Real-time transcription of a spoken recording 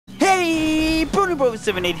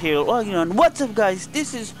Bro78 here, logging on. What's up, guys?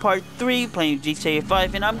 This is part 3 playing GTA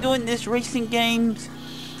 5, and I'm doing this racing games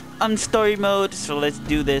on story mode. So let's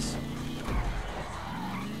do this.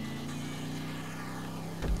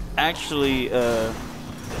 Actually,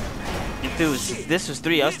 if this was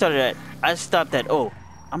 3, I stopped at. Oh,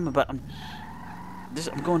 I'm going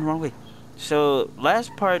the wrong way. So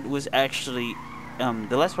last part was actually.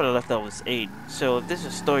 The last part I left out was 8. So if this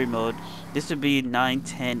is story mode, this would be 9,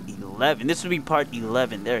 10, 11. This would be part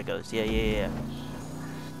 11. There it goes. Yeah.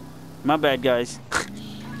 My bad, guys.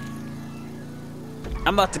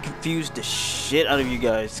 I'm about to confuse the shit out of you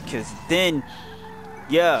guys, cause then,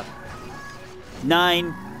 yeah,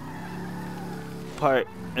 9 part.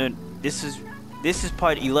 This is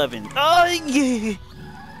part 11. Oh yeah!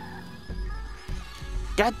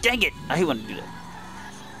 God dang it! I hate when I do that.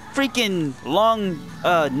 Freaking long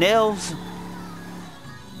nails,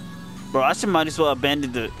 bro. I might as well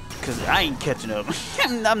abandon the, cause I ain't catching up.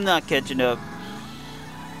 I'm not catching up.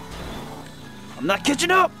 I'm not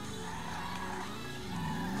catching up.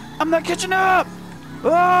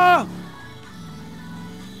 Ah!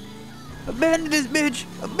 Abandon this bitch.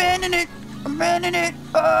 Abandon it.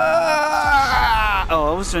 Ah!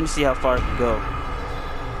 Oh, I was trying to see how far I could go,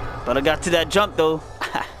 but I got to that jump though.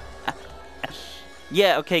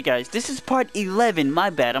 Yeah, okay, guys. This is part 11. My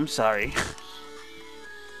bad. I'm sorry.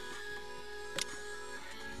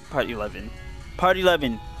 Part 11.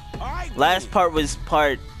 Last part was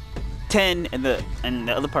part 10, and the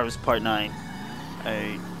other part was part 9.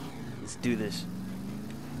 Alright, let's do this.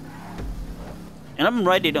 And I'm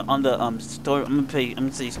writing it on the story. I'm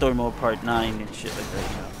gonna say story mode part 9 and shit like that.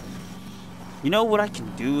 You know what I can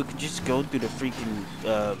do? I can just go through the freaking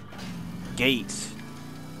gates.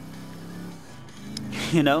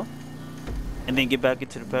 You know, and then get back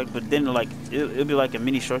into the pack, but then like it'll be like a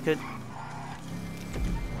mini shortcut.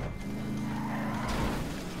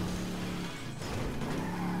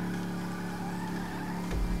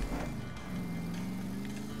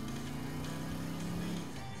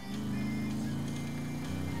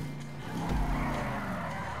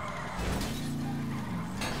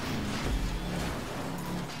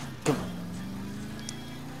 Come on.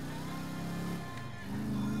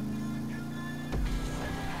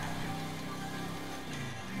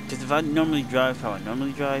 Because if I normally drive how I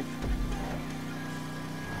normally drive,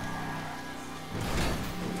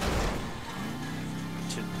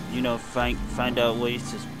 to, you know, find out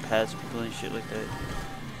ways to pass people and shit like that,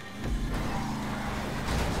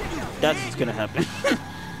 that's what's gonna happen.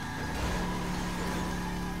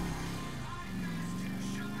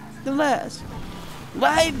 The last.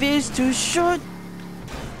 Life is too short.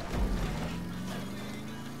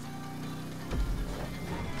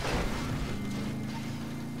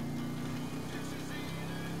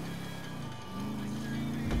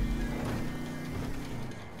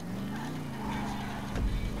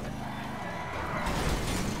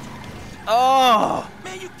 Oh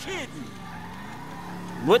man, you kidding?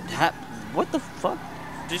 What happened? What the fuck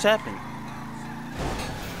just happened?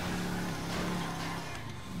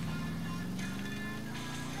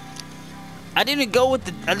 I didn't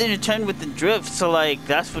turn with the drift, so like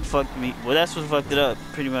that's what fucked me. Well, that's what fucked it up,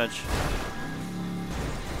 pretty much.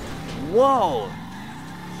 Whoa!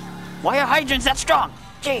 Why are hydrants that strong?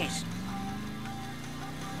 Jeez.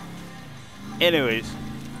 Anyways.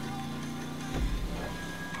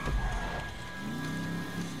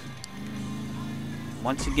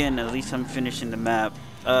 Once again, at least I'm finishing the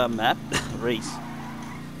race.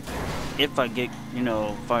 If I get, you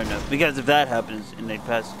know, far enough. Because if that happens and they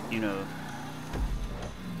pass, you know,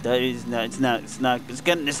 it's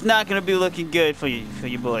not gonna be looking good for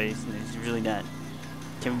you boys. It's really not.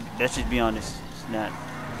 Let's just be honest. It's not.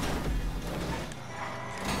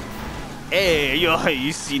 Hey, y'all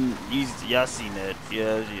seen that? Yeah, I seen that.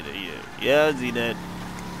 Yeah, I seen that.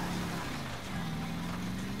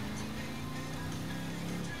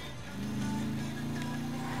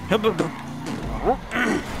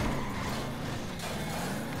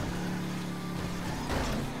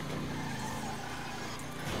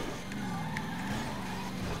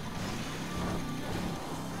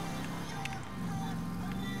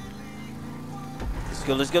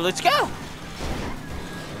 Let's go!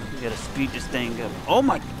 We gotta speed this thing up. Oh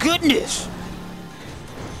my goodness!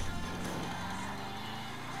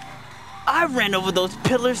 I ran over those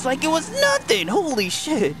pillars like it was nothing. Holy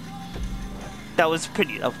shit! That was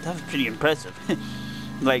pretty impressive.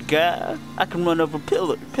 Like, I can run over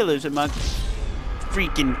pillars in my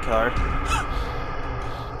freaking car.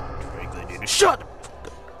 Shut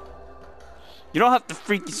up! You don't have to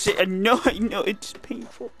freaking say. I know, it's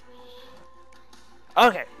painful.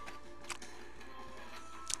 Okay.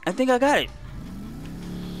 I think I got it.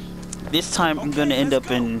 This time I'm gonna end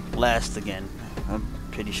up in last again. I'm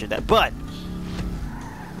pretty sure that. But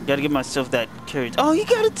gotta give myself that courage. Oh, you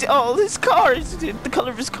gotta. Oh, his car. It's the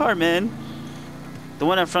color of his car, man. The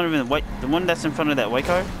one in front of him, the white. The one that's in front of that white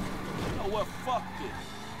car. Oh well, fuck this.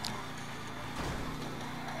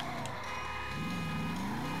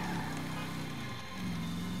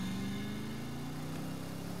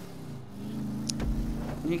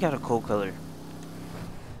 You got a cool color.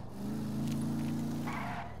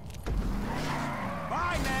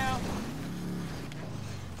 Bye now.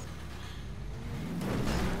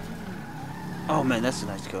 Oh man, that's a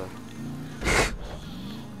nice car.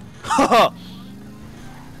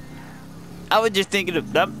 I was just thinking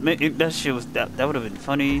of that. That shit was that. That would have been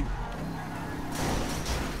funny.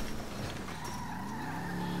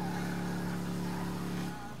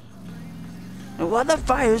 Why the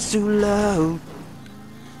fire's too loud?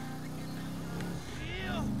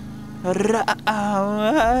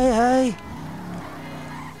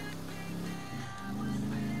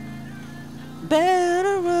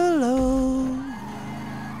 Better alone.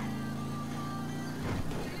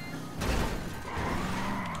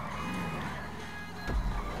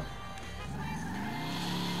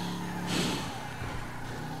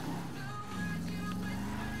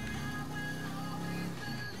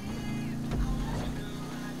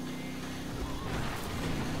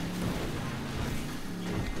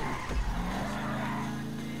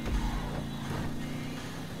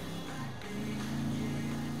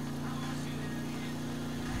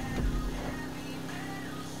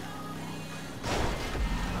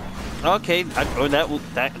 Okay,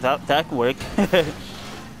 that could work.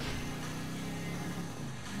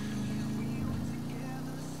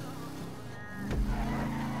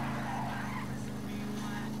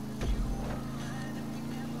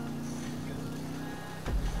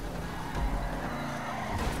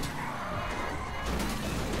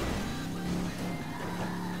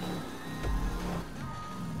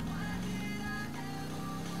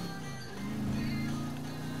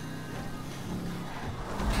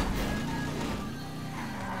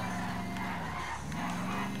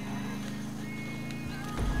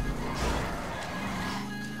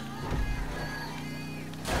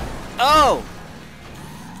 Oh!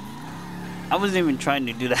 I wasn't even trying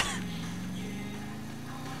to do that.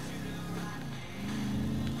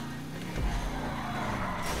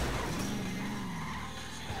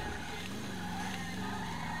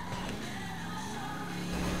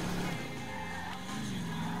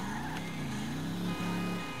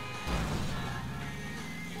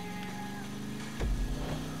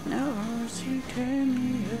 No, she came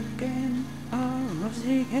me again. Oh,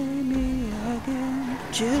 she came me again.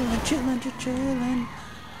 Chillin', chillin', chillin',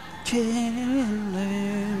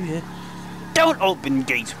 yeah. Don't open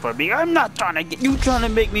gates for me. I'm not trying to get you trying to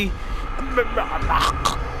make me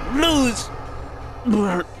lose.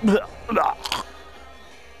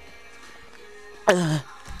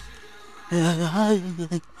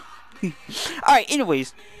 Alright,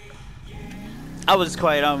 anyways. I was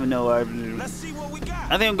quiet, I don't even know. Let's see what we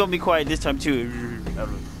got. I think I'm gonna be quiet this time too.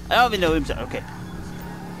 I don't even know him. Okay.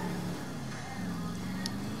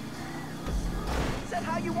 Is that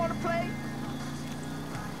how you want to play?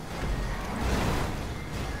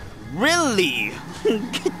 Really?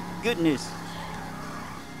 Goodness.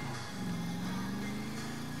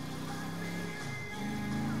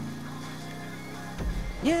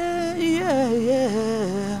 Yeah, yeah,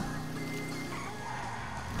 yeah.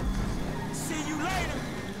 See you later.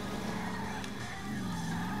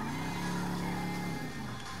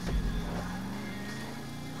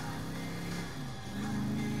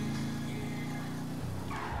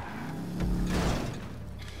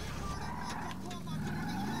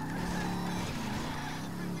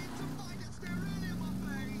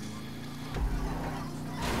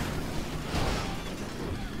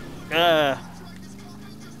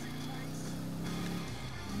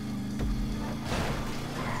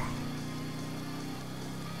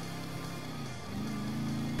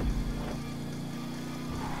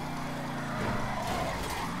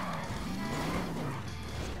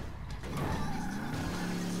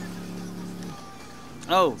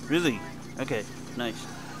 Oh, really? Okay, nice.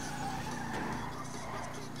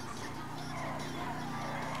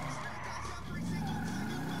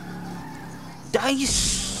 Dice!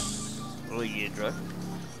 Oh yeah, bro.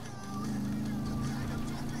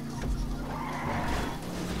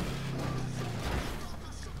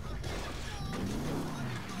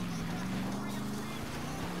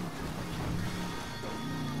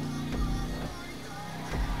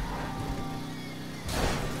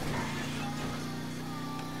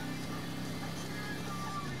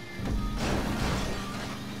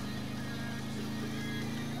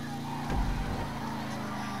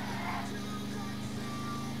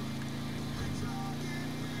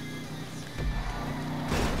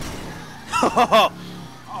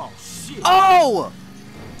 Oh, shit. Oh!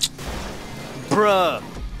 Bruh.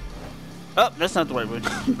 Oh, that's not the right word.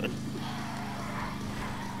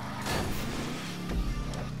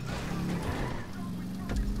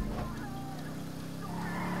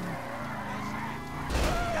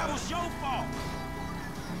 That was your fault.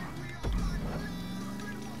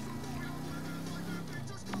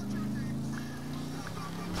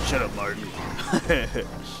 Shut up, Marty.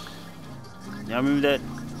 Y'all remember that?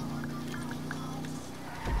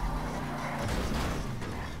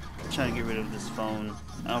 Trying to get rid of this phone.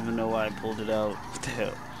 I don't even know why I pulled it out. What the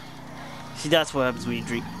hell? See, that's what happens when you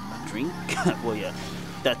drink. Drink? Well, yeah,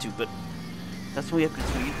 that too. But that's what happens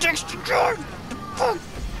when you text and drive. The fuck?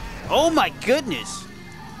 Oh my goodness!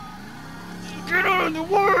 Get out of the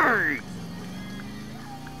way!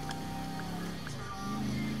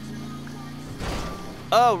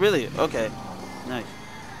 Oh, really? Okay. Nice.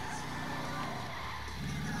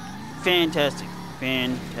 Fantastic.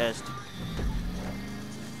 Fantastic.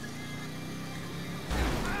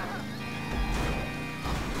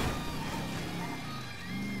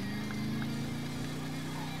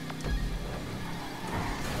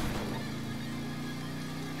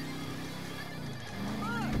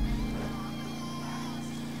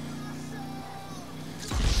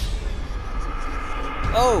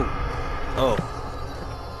 Oh! Oh.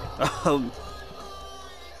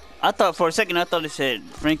 I thought for a second, I thought it said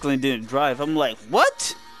Franklin didn't drive. I'm like,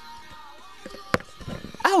 what?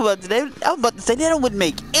 I was about to say that wouldn't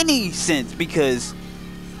make any sense because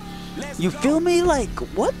you feel me? Like,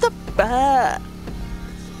 what the fuck?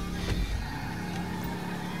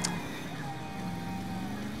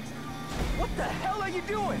 What the hell are you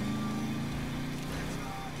doing?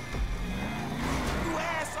 You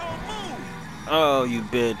asshole, move! Oh, you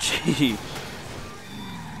bitch.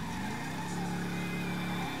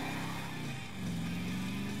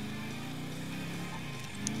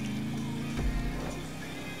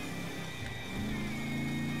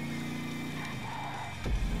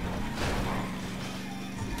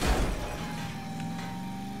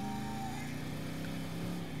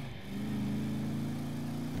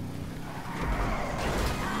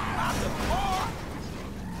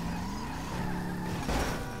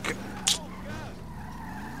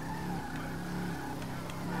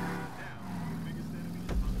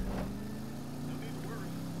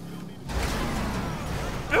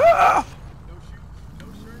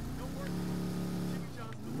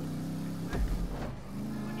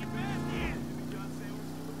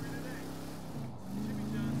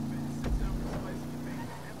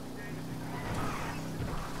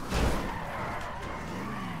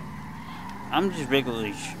 I'm just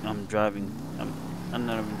regularly I'm driving. I'm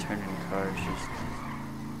not even turning the car. It's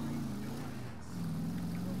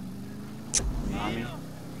just, mommy.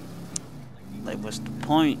 Like, what's the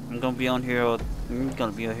point? I'm gonna be on here all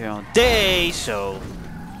day. So,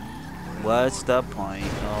 what's the point?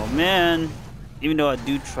 Oh man. Even though I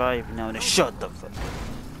do try every now and then. Shut the fuck.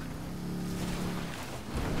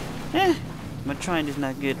 My trying is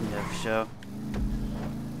not good enough. So,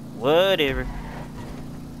 whatever.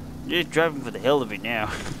 Just driving for the hell of it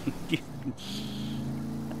now.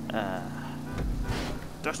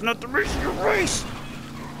 That's not the reason you race.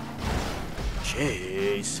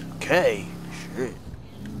 Jeez. Okay. Shit.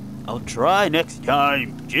 I'll try next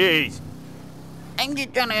time. Jeez. I'm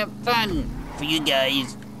just trying to have fun for you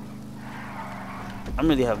guys. I'm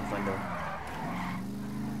really having fun though.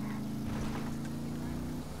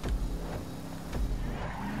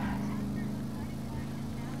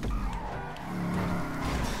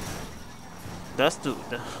 That's the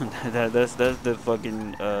that's the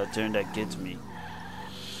fucking turn that gets me.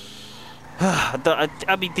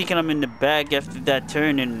 I'd be thinking I'm in the back after that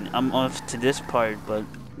turn and I'm off to this part, but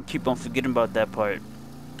I keep on forgetting about that part.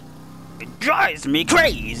 It drives me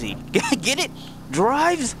crazy. Get it?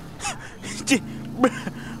 Drives?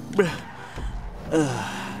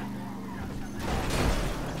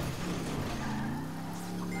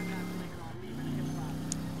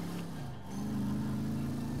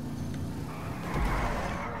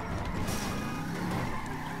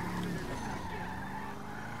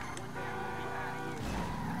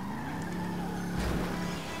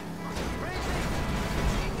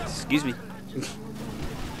 Excuse me.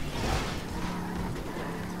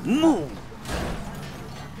 Move!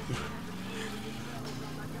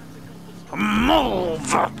 Move!